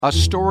A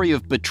story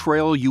of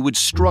betrayal you would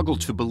struggle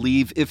to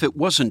believe if it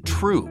wasn't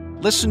true.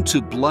 Listen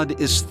to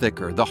Blood is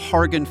Thicker, the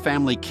Hargan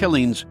family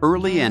killings,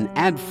 early and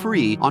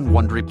ad-free on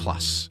Wondery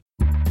Plus.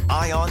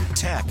 Eye on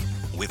Tech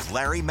with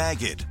Larry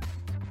Magid.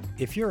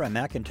 If you're a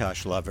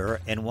Macintosh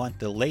lover and want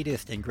the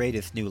latest and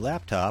greatest new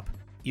laptop,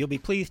 you'll be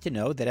pleased to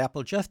know that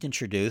Apple just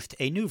introduced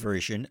a new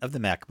version of the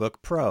MacBook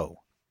Pro.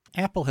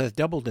 Apple has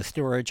doubled the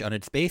storage on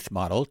its base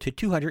model to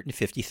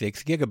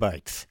 256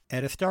 gigabytes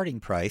at a starting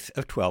price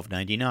of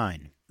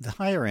 $12.99. The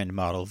higher-end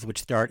models,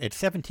 which start at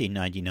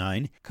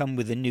 $17.99, come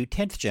with a new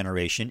 10th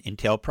generation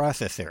Intel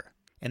processor.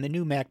 And the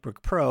new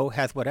MacBook Pro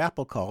has what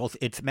Apple calls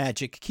its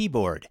Magic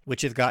Keyboard,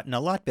 which has gotten a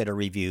lot better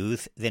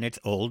reviews than its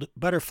old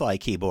Butterfly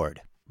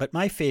keyboard. But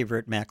my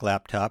favorite Mac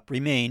laptop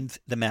remains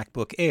the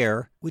MacBook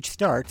Air, which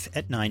starts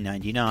at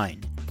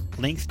 $9.99.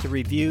 Links to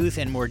reviews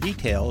and more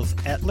details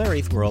at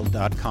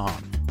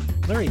larrysworld.com.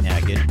 Larry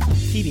Magid,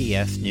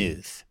 CBS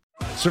News.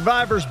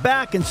 Survivor's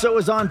back, and so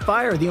is On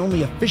Fire, the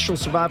only official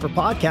Survivor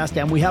podcast,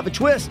 and we have a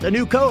twist, a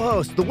new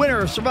co-host, the winner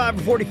of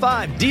Survivor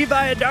 45, Dee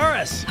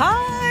Valladares.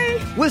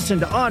 Hi! Listen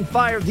to On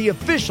Fire, the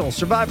official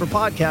Survivor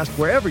podcast,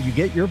 wherever you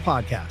get your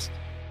podcast.